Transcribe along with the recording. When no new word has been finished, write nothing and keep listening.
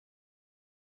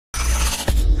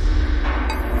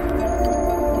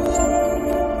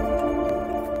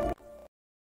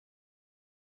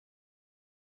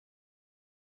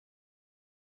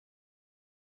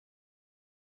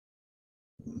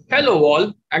Hello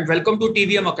all and welcome to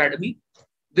TVM Academy.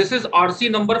 This is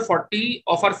RC number 40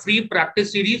 of our free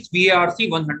practice series VARC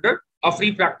 100, a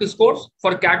free practice course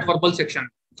for CAT verbal section.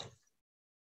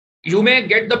 You may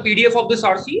get the PDF of this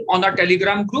RC on our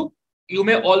Telegram group. You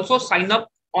may also sign up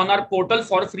on our portal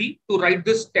for free to write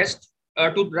this test,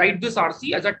 to write this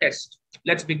RC as a test.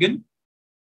 Let's begin.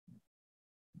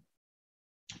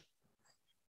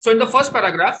 So in the first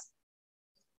paragraph,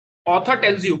 author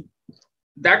tells you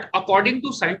that according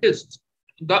to scientists,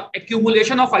 the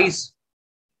accumulation of ice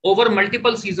over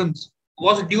multiple seasons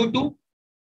was due to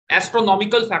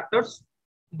astronomical factors,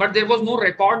 but there was no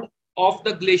record of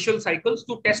the glacial cycles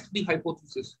to test the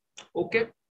hypothesis. Okay.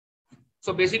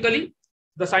 So basically,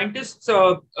 the scientists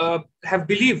have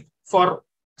believed for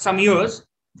some years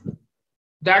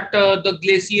that the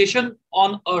glaciation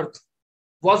on Earth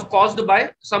was caused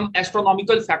by some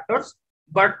astronomical factors,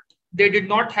 but they did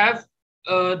not have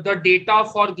the data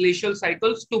for glacial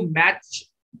cycles to match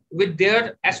with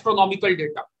their astronomical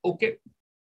data. Okay.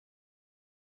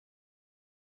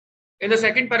 In the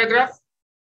second paragraph,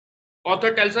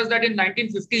 author tells us that in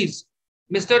 1950s,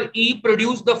 Mr. E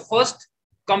produced the first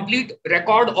complete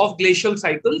record of glacial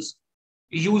cycles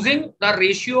using the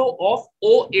ratio of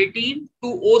O18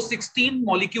 to O16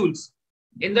 molecules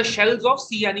in the shells of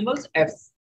sea animals F.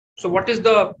 So what is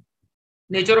the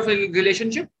nature of a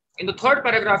relationship? In the third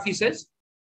paragraph, he says,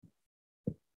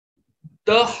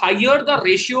 the higher the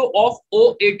ratio of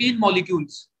O18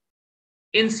 molecules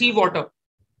in seawater,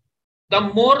 the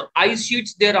more ice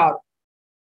sheets there are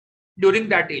during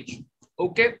that age.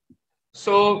 Okay.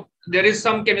 So there is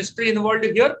some chemistry involved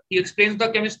here. He explains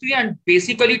the chemistry and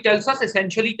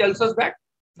essentially tells us that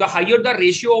the higher the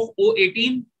ratio of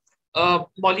O18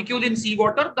 molecule in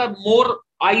seawater, the more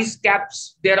ice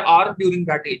caps there are during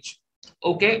that age.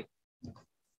 Okay.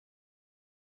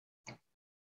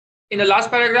 In the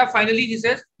last paragraph, finally, he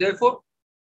says, therefore,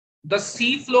 the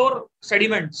seafloor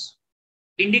sediments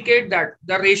indicate that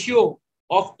the ratio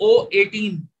of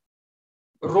O18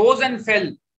 rose and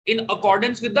fell in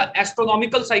accordance with the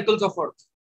astronomical cycles of Earth,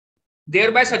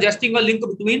 thereby suggesting a link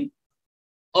between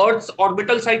Earth's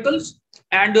orbital cycles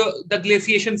and the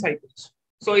glaciation cycles.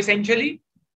 So essentially,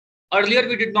 earlier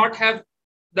we did not have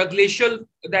the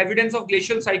evidence of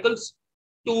glacial cycles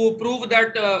to prove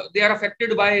that they are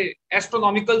affected by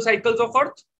astronomical cycles of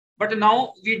Earth. But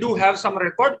now we do have some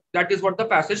record. That is what the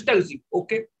passage tells you.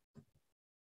 Okay.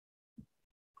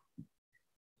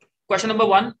 Question number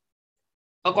 1.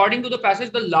 According to the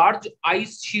passage, the large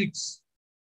ice sheets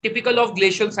typical of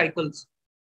glacial cycles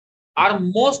are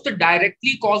most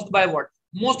directly caused by what?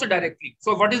 Most directly.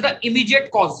 So what is the immediate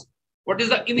cause? What is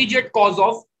the immediate cause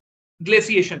of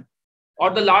glaciation or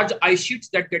the large ice sheets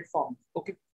that get formed?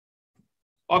 Okay.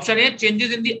 Option A,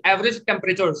 changes in the average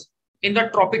temperatures in the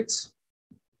tropics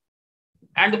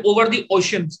and over the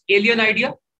oceans. Alien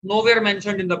idea, nowhere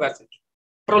mentioned in the passage.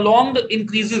 Prolonged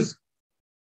increases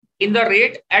in the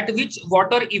rate at which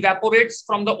water evaporates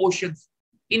from the oceans.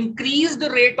 Increase the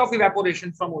rate of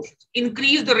evaporation from oceans.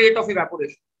 Increase the rate of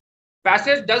evaporation.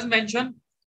 Passage does mention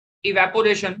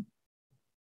evaporation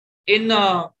in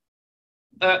the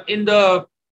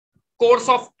course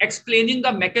of explaining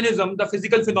the mechanism, the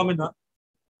physical phenomena.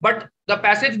 But the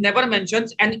passage never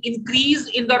mentions an increase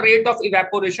in the rate of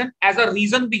evaporation as a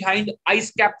reason behind ice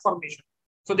cap formation.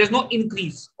 So there's no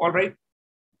increase. All right.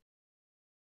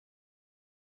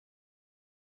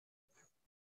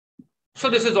 So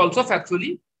this is also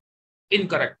factually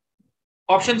incorrect.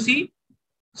 Option C,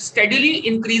 steadily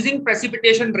increasing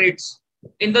precipitation rates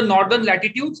in the northern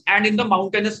latitudes and in the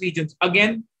mountainous regions.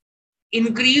 Again,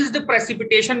 increased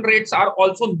precipitation rates are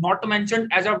also not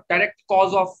mentioned as a direct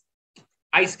cause of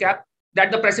ice cap, that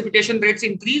the precipitation rates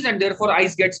increase and therefore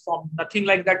ice gets formed. Nothing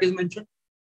like that is mentioned.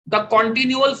 The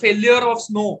continual failure of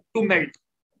snow to melt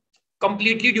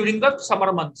completely during the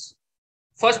summer months.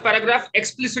 First paragraph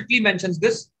explicitly mentions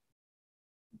this.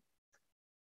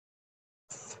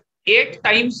 8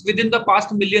 times within the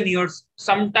past million years,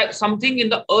 something in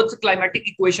the Earth's climatic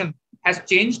equation has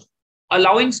changed,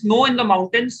 allowing snow in the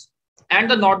mountains and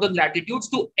the northern latitudes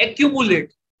to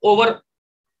accumulate over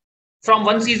from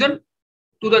one season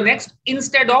to the next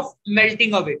instead of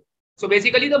melting away. So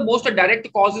basically, the most direct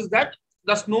cause is that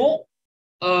the snow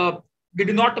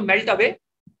did not melt away.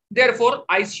 Therefore,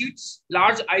 ice sheets,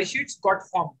 large ice sheets got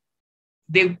formed.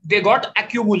 They got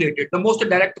accumulated. The most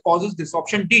direct cause is this.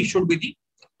 Option D should be the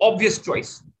obvious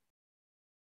choice.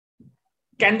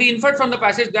 Can be inferred from the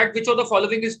passage that which of the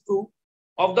following is true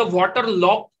of the water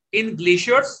locked in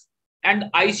glaciers and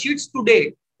ice sheets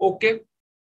today. Okay.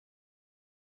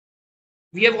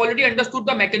 We have already understood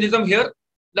the mechanism here.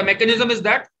 The mechanism is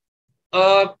that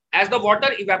as the water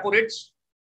evaporates,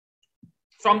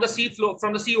 from the sea floor,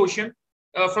 from the sea ocean,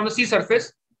 from the sea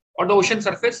surface or the ocean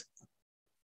surface,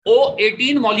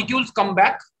 O18 molecules come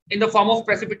back in the form of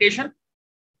precipitation,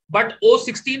 but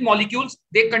O16 molecules,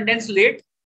 they condense late,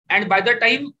 and by the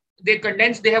time they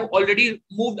condense, they have already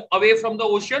moved away from the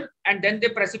ocean, and then they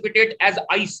precipitate as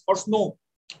ice or snow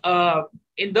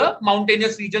in the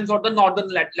mountainous regions or the northern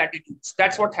latitudes.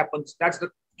 That's what happens. That's the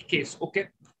case. Okay.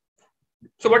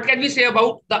 So what can we say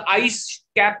about the ice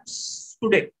caps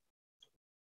today?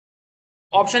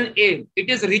 Option A, it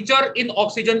is richer in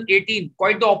oxygen 18,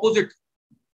 quite the opposite.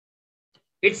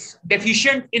 It's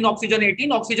deficient in oxygen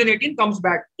 18. Oxygen 18 comes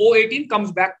back. O18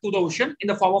 comes back to the ocean in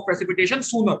the form of precipitation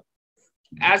sooner,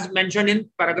 as mentioned in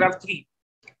paragraph 3.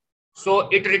 So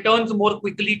it returns more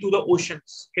quickly to the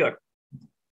oceans here.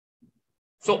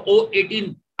 So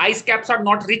O18, ice caps are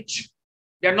not rich.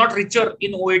 They are not richer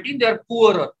in O18. They are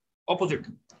poorer, opposite.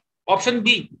 Option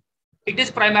B, it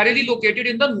is primarily located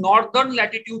in the northern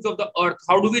latitudes of the earth.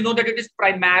 How do we know that it is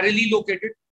primarily located?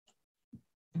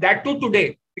 That too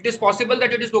today. It is possible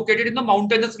that it is located in the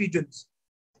mountainous regions,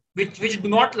 which do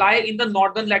not lie in the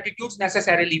northern latitudes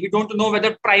necessarily. We don't know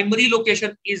whether primary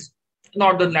location is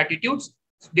northern latitudes.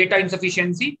 Data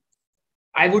insufficiency.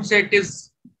 I would say it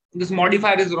is, this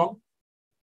modifier is wrong.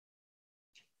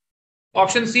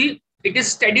 Option C, it is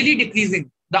steadily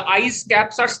decreasing. The ice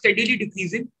caps are steadily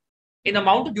decreasing in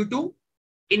amount due to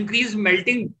increased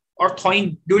melting or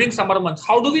thawing during summer months.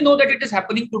 How do we know that it is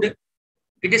happening today?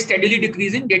 It is steadily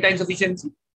decreasing, data insufficiency.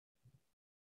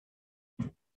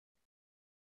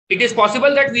 It is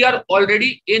possible that we are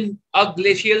already in a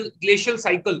glacial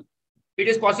cycle. It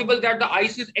is possible that the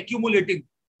ice is accumulating.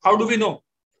 How do we know?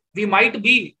 We might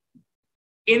be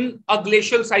in a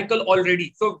glacial cycle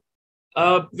already. So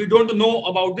we don't know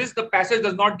about this. The passage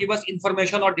does not give us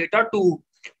information or data to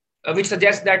which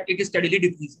suggests that it is steadily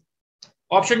decreasing.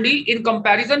 Option D, in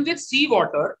comparison with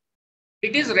seawater,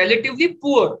 it is relatively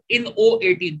poor in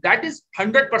O18. That is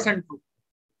 100% true.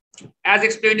 As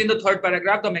explained in the third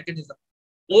paragraph, the mechanism.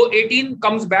 O18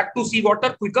 comes back to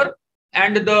seawater quicker,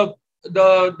 and the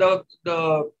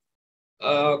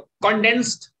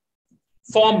condensed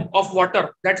form of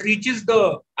water that reaches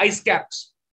the ice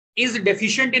caps is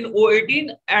deficient in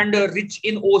O18 and rich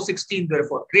in O16,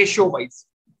 therefore, ratio-wise.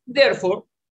 Therefore,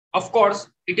 of course,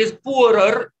 it is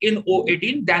poorer in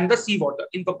O18 than the seawater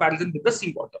in comparison with the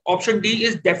seawater. Option D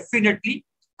is definitely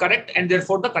correct and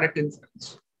therefore the correct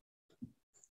inference.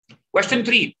 Question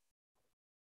 3.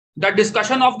 The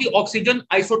discussion of the oxygen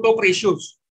isotope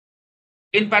ratios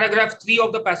in paragraph 3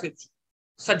 of the passage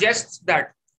suggests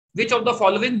that which of the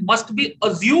following must be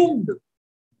assumed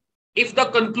if the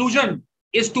conclusion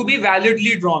is to be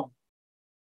validly drawn.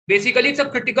 Basically, it's a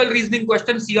critical reasoning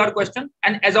question, CR question,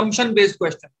 an assumption-based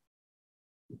question.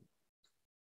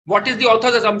 What is the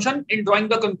author's assumption in drawing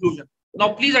the conclusion?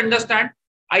 Now, please understand,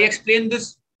 I explained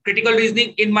this critical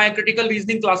reasoning in my critical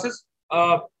reasoning classes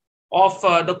of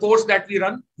the course that we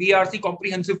run, VARC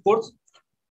comprehensive course.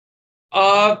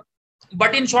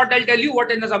 But in short, I'll tell you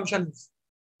what an assumption is.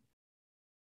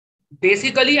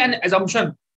 Basically, an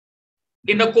assumption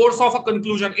in the course of a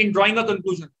conclusion, in drawing a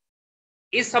conclusion,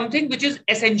 is something which is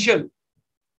essential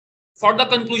for the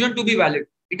conclusion to be valid.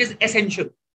 It is essential.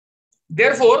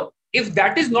 Therefore, if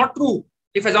that is not true,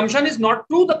 if assumption is not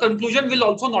true, the conclusion will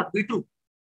also not be true.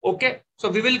 Okay. So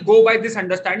we will go by this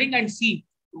understanding and see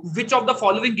which of the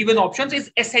following given options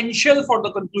is essential for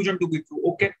the conclusion to be true.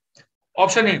 Okay.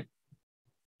 Option A.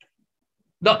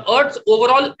 The Earth's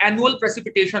overall annual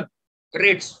precipitation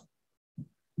rates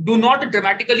do not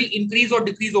dramatically increase or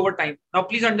decrease over time. Now,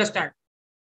 please understand.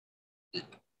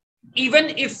 Even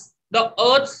if the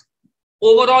Earth's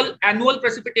overall annual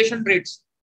precipitation rates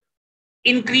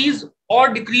increase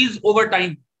or decrease over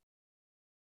time,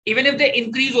 even if they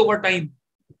increase over time,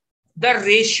 the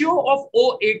ratio of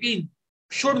O18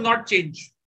 should not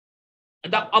change.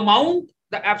 The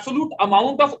absolute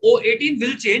amount of O18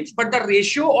 will change, but the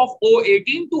ratio of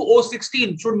O18 to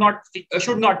O16 should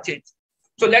not change.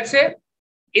 So let's say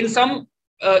in some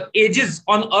ages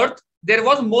on Earth, there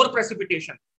was more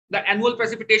precipitation. The annual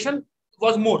precipitation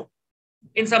was more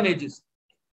in some ages.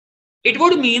 It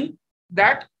would mean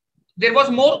that there was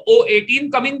more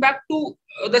O18 coming back to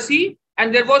the sea,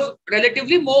 and there was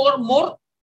relatively more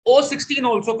O16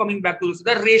 also coming back to the sea.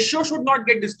 The ratio should not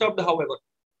get disturbed, however.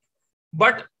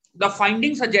 But the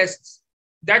finding suggests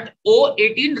that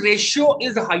O18 ratio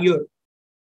is higher.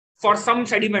 For some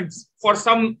sediments, for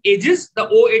some ages, the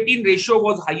O18 ratio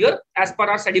was higher as per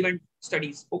our sediment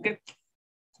studies. Okay.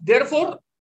 Therefore,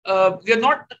 we are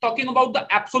not talking about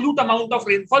the absolute amount of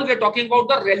rainfall. We are talking about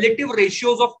the relative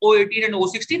ratios of O18 and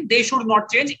O16. They should not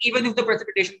change even if the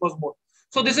precipitation was more.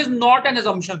 So this is not an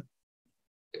assumption.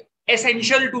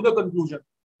 essential to the conclusion.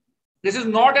 This is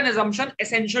not an assumption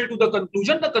essential to the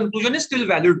conclusion. The conclusion is still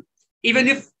valid, even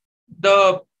if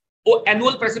the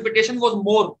annual precipitation was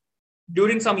more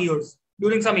during some years,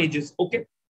 during some ages. Okay.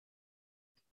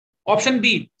 Option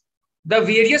B, the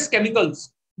various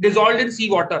chemicals dissolved in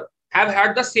seawater have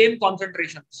had the same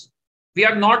concentrations. We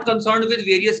are not concerned with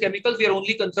various chemicals. We are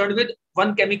only concerned with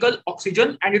one chemical,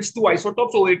 oxygen, and its two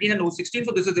isotopes, O18 and O16.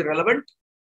 So this is irrelevant.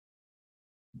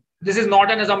 This is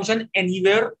not an assumption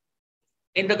anywhere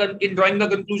in drawing the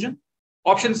conclusion.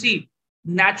 Option C,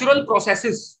 natural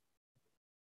processes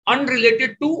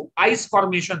unrelated to ice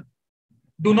formation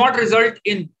do not result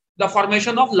in the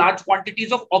formation of large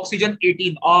quantities of oxygen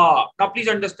 18. Now please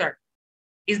understand.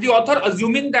 Is the author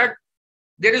assuming that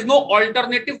there is no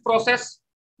alternative process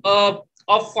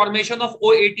of formation of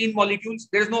O18 molecules?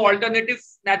 There is no alternative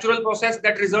natural process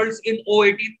that results in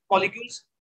O18 molecules?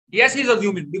 Yes, he's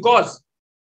assuming, because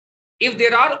if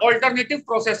there are alternative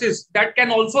processes that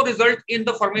can also result in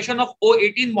the formation of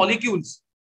O18 molecules,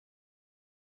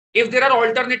 if there are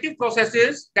alternative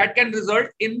processes that can result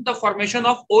in the formation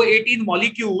of O18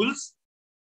 molecules,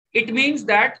 it means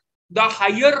that the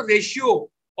higher ratio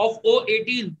of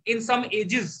O18 in some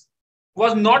ages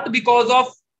was not because of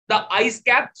the ice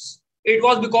caps, it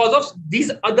was because of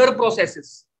these other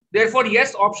processes. Therefore,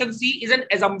 yes, option C is an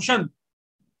assumption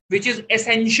which is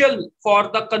essential for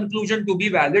the conclusion to be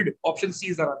valid. Option C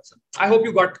is the answer. I hope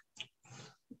you got,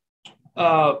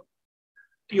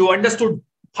 you understood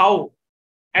how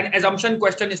an assumption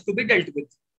question is to be dealt with.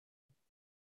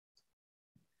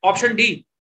 Option D,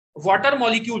 water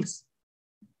molecules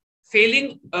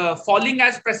falling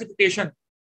as precipitation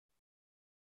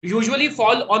usually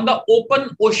fall on the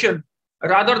open ocean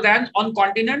rather than on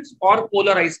continents or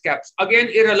polar ice caps. Again,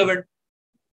 irrelevant.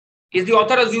 Is the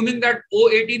author assuming that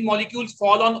O18 molecules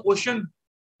fall on ocean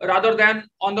rather than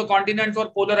on the continents or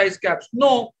polar ice caps?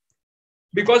 No,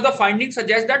 because the findings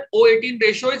suggest that O18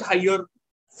 ratio is higher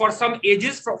for some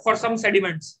ages, for some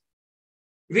sediments,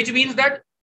 which means that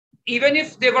even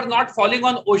if they were not falling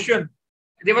on ocean,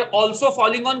 they were also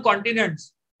falling on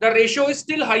continents. The ratio is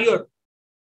still higher,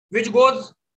 which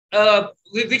goes,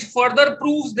 which further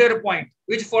proves their point,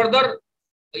 which further,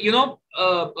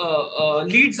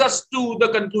 leads us to the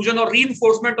conclusion or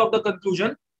reinforcement of the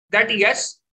conclusion that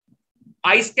yes,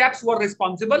 ice caps were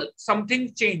responsible.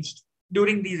 Something changed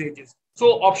during these ages.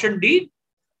 So option D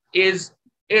is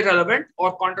irrelevant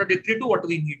or contradictory to what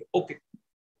we need. Okay.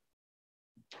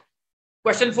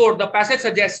 Question 4. The passage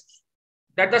suggests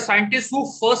that the scientists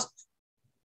who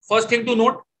first thing to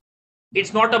note,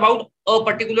 it's not about a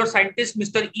particular scientist,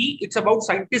 Mr. E. It's about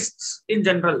scientists in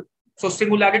general. So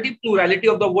singularity, plurality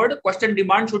of the word, question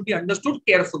demand should be understood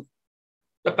carefully.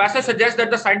 The passage suggests that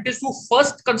the scientists who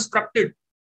first constructed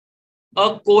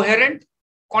a coherent,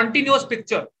 continuous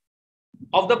picture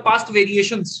of the past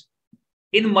variations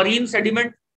in marine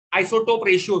sediment isotope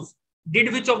ratios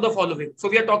did which of the following? So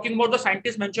we are talking about the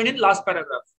scientists mentioned in last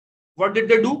paragraph. What did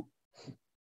they do?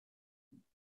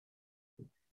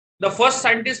 The first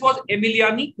scientist was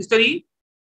Emiliani, Mr. E.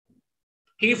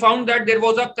 He found that there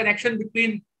was a connection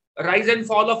between rise and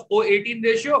fall of O18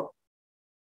 ratio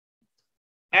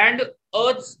and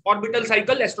Earth's orbital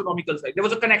cycle, astronomical cycle. There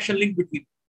was a connection link between.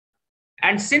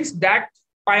 And since that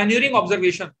pioneering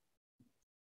observation,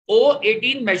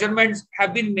 O18 measurements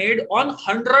have been made on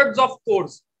hundreds of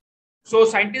cores. So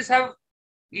scientists have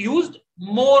used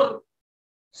more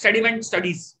sediment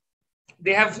studies.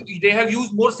 They have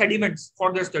used more sediments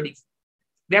for their studies.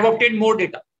 They have obtained more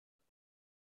data.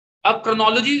 A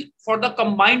chronology for the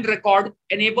combined record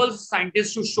enables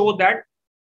scientists to show that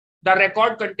the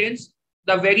record contains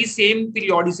the very same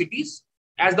periodicities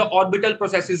as the orbital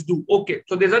processes do. Okay,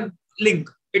 so there's a link.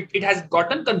 It has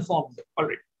gotten confirmed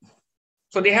already.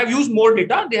 So they have used more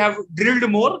data. They have drilled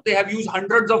more. They have used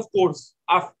hundreds of cores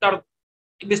after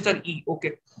Mr. E.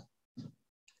 Okay.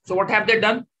 So what have they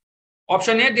done?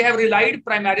 Option A, they have relied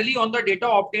primarily on the data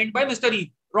obtained by Mr.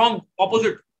 E. Wrong,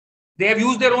 opposite. They have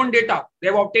used their own data. They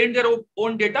have obtained their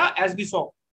own data, as we saw.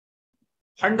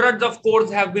 Hundreds of cores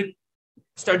have been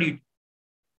studied.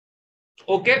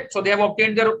 Okay, so they have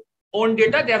obtained their own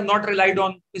data. They have not relied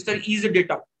on Mr. E's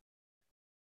data.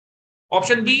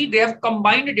 Option B, they have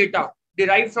combined data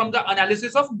derived from the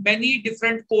analysis of many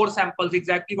different core samples.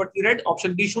 Exactly what we read.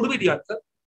 Option B should be the answer.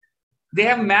 They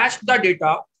have matched the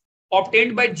data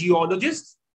obtained by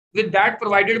geologists with that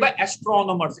provided by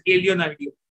astronomers. Alien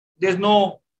idea. There's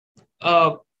no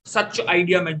such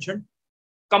idea mentioned.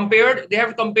 They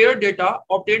have compared data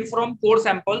obtained from core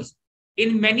samples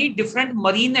in many different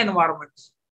marine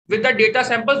environments with the data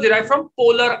samples derived from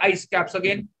polar ice caps.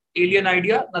 Again, alien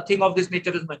idea. Nothing of this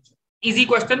nature is mentioned. Easy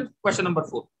question. Question number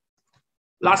 4.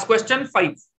 Last question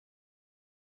 5.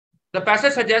 The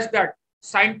passage suggests that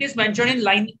scientists mentioned in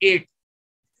line 8.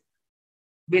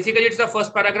 Basically, it's the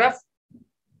first paragraph.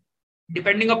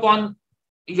 Depending upon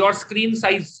your screen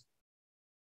size,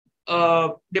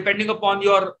 depending upon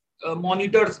your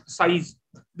monitor's size,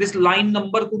 this line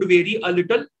number could vary a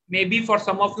little. Maybe for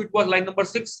some of you it was line number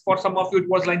 6, for some of you it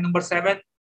was line number 7,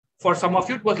 for some of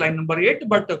you it was line number 8,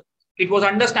 but it was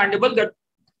understandable that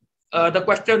the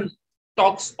question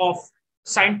talks of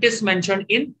scientists mentioned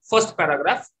in first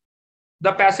paragraph.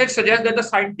 The passage suggests that the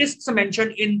scientists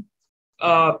mentioned in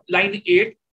line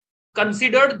 8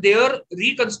 considered their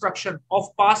reconstruction of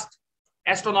past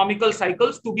astronomical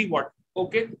cycles to be what?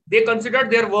 Okay, they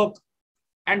considered their work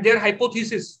and their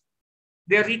hypothesis,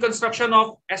 their reconstruction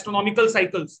of astronomical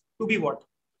cycles to be what?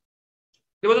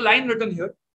 There was a line written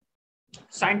here.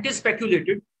 Scientists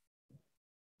speculated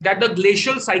that the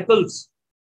glacial cycles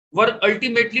were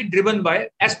ultimately driven by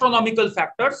astronomical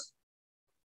factors,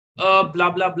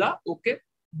 blah, blah, blah. Okay.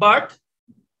 But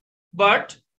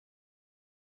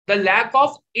the lack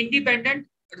of independent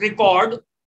record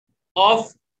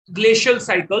of glacial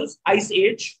cycles, ice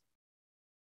age,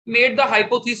 made the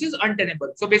hypothesis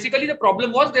untenable. So basically the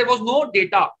problem was there was no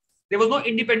data. There was no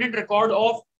independent record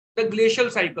of the glacial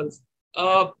cycles.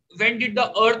 When did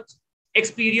the Earth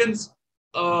experience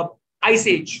ice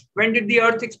age? When did the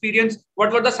Earth experience,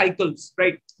 what were the cycles,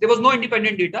 right? There was no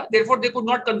independent data. Therefore, they could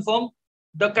not confirm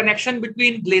the connection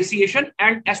between glaciation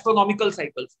and astronomical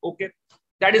cycles. Okay.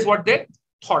 That is what they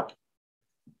thought.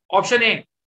 Option A,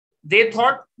 they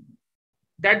thought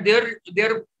that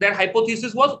their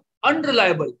hypothesis was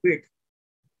unreliable. Wait,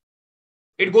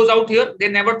 it goes out here. They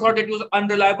never thought it was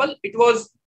unreliable. It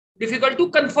was difficult to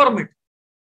confirm it.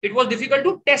 It was difficult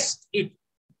to test it.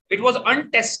 It was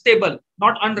untestable,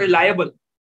 not unreliable.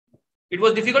 It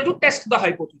was difficult to test the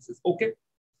hypothesis. Okay.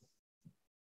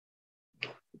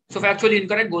 So factually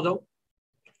incorrect, goes out.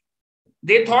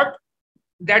 They thought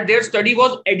that their study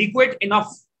was adequate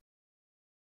enough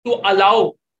to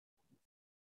allow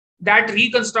that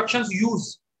reconstructions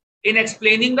use in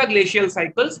explaining the glacial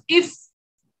cycles if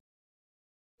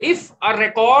a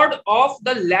record of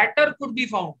the latter could be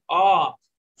found.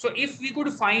 So if we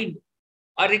could find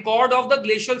a record of the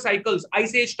glacial cycles,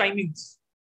 ice age timings,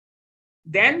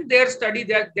 then their study,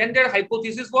 then their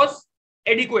hypothesis was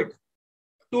adequate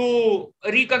to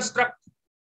reconstruct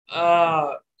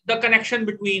the connection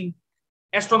between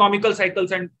astronomical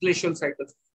cycles and glacial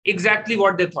cycles. Exactly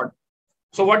what they thought.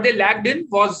 So what they lacked in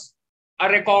was a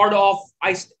record of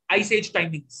ice age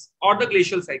timings or the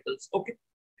glacial cycles. Okay.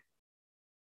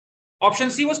 Option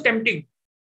C was tempting.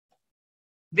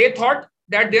 They thought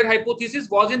that their hypothesis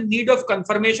was in need of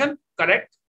confirmation.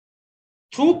 Correct.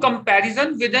 Through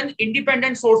comparison with an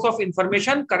independent source of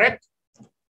information. Correct.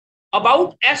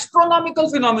 About astronomical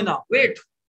phenomena. Wait,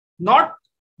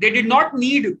 they did not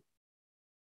need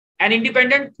an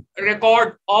independent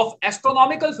record of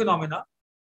astronomical phenomena.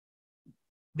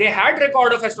 They had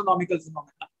record of astronomical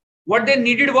phenomena. What they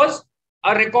needed was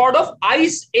a record of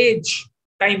ice age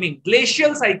timing,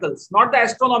 glacial cycles, not the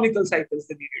astronomical cycles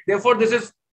they needed. Therefore, this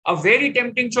is a very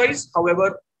tempting choice.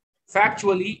 However,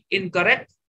 factually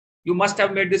incorrect. You must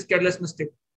have made this careless mistake.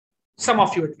 Some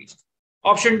of you at least.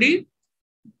 Option D,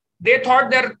 they thought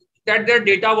that their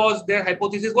data was, their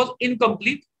hypothesis was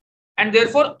incomplete and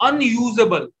therefore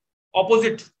unusable.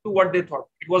 Opposite to what they thought.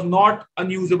 It was not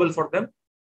unusable for them.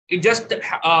 It just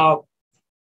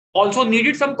also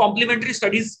needed some complementary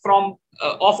studies from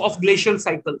of glacial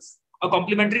cycles, a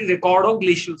complementary record of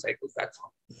glacial cycles. That's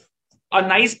all. A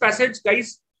nice passage,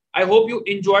 guys. I hope you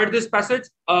enjoyed this passage.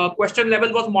 Question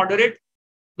level was moderate.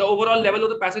 The overall level of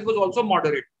the passage was also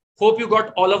moderate. Hope you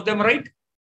got all of them right.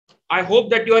 I hope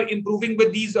that you are improving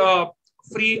with these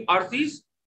free RCs.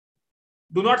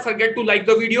 Do not forget to like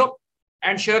the video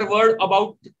and share word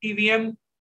about TVM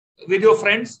with your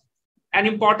friends. An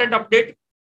important update.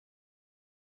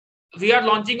 We are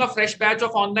launching a fresh batch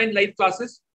of online live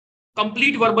classes,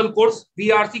 complete verbal course,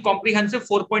 VARC Comprehensive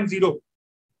 4.0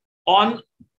 on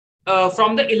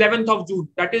from the 11th of June.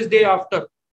 That is day after,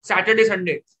 Saturday,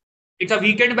 Sunday. It's a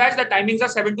weekend batch. The timings are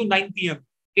 7 to 9 p.m.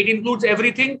 It includes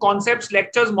everything, concepts,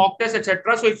 lectures, mock tests,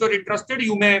 etc. So if you're interested,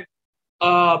 you may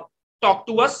talk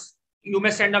to us. You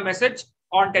may send a message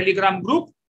on Telegram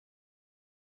group.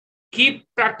 Keep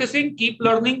practicing, keep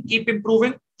learning, keep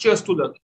improving. Cheers to learning.